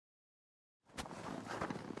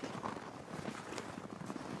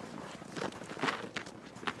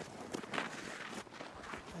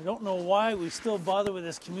I don't know why we still bother with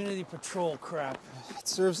this community patrol crap. It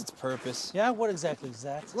serves its purpose. Yeah, what exactly is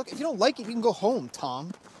that? Look, if you don't like it, you can go home,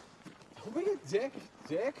 Tom. Don't be a dick,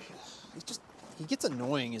 Dick. He gets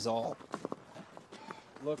annoying is all.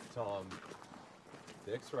 Look, Tom,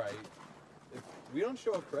 Dick's right. If we don't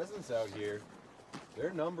show a presence out here,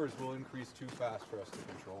 their numbers will increase too fast for us to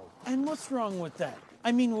control. And what's wrong with that?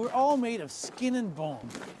 I mean, we're all made of skin and bone.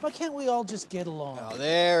 Why can't we all just get along? Oh,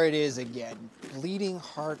 there it is again. Bleeding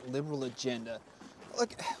heart liberal agenda.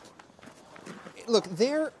 Look,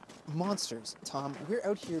 they're monsters, Tom. We're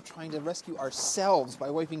out here trying to rescue ourselves by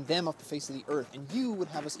wiping them off the face of the earth, and you would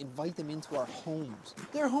have us invite them into our homes.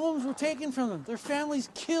 Their homes were taken from them. Their families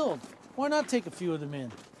killed. Why not take a few of them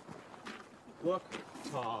in? Look,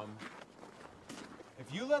 Tom,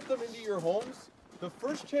 if you let them into your homes, the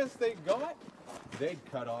first chance they got, they'd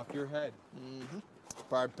cut off your head. Mm-hmm.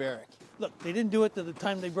 Barbaric. Look, they didn't do it the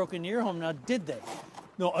time they broke into your home, now did they?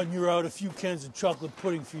 No, and you're out a few cans of chocolate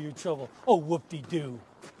pudding for your trouble. Oh, whoop-de-doo.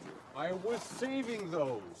 I was saving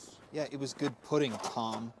those. Yeah, it was good pudding,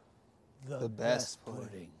 Tom. The best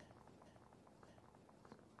pudding.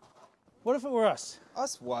 What if it were us?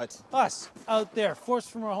 Us what? Us, out there,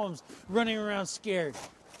 forced from our homes, running around scared.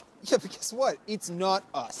 Yeah, but guess what? It's not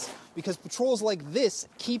us. Because patrols like this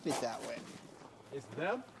keep it that way. It's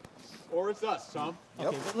them or it's us, Tom. Yep.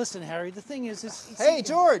 Okay, but listen, Harry, the thing is... Hey,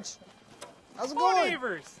 George! How's it going?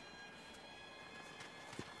 Neighbors!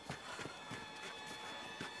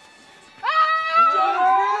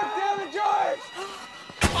 George! Damn it, George!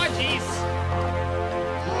 Oh, jeez!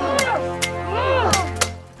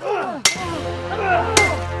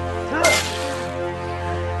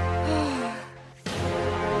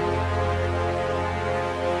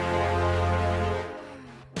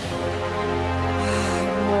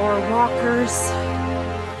 More walkers.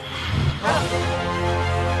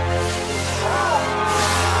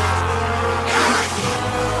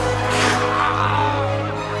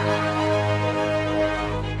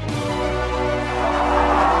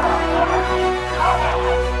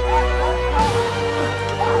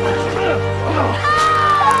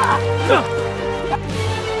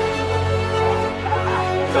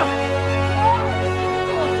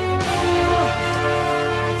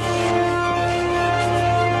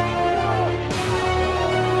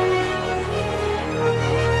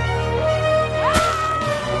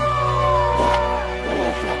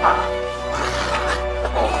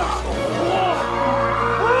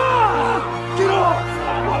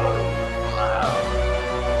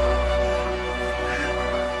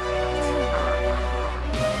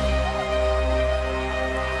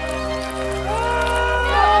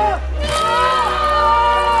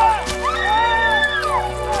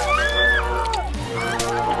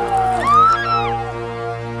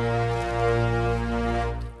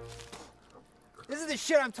 This is the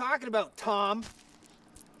shit I'm talking about, Tom.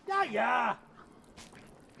 Yeah.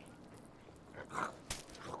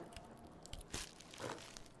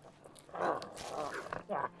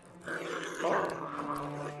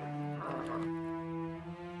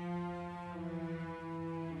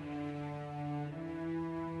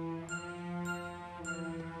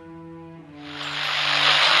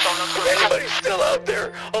 If anybody's still out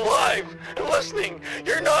there, alive, and listening,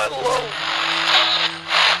 you're not alone.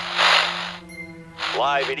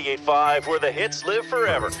 Live 88.5, where the hits live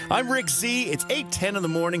forever. I'm Rick Z. It's 8:10 in the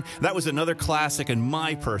morning. That was another classic and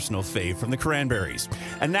my personal fave from the Cranberries.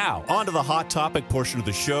 And now, on to the hot topic portion of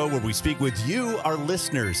the show where we speak with you, our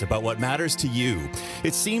listeners, about what matters to you.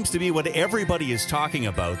 It seems to be what everybody is talking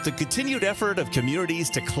about, the continued effort of communities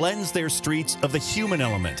to cleanse their streets of the human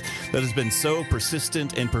element that has been so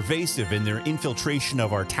persistent and pervasive in their infiltration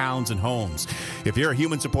of our towns and homes. If you're a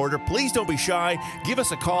human supporter, please don't be shy. Give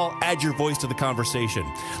us a call. Add your voice to the conversation.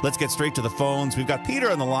 Let's get straight to the phones. We've got Peter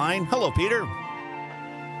on the line. Hello, Peter.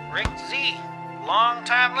 Rick Z,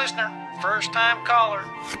 long-time listener, first-time caller.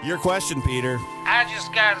 Your question, Peter. I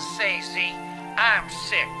just gotta say, Z, I'm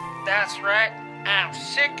sick. That's right, I'm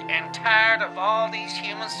sick and tired of all these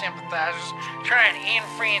human sympathizers trying to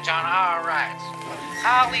infringe on our rights.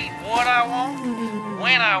 I'll eat what I want,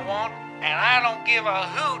 when I want, and I don't give a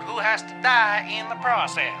hoot who has to die in the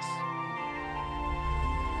process.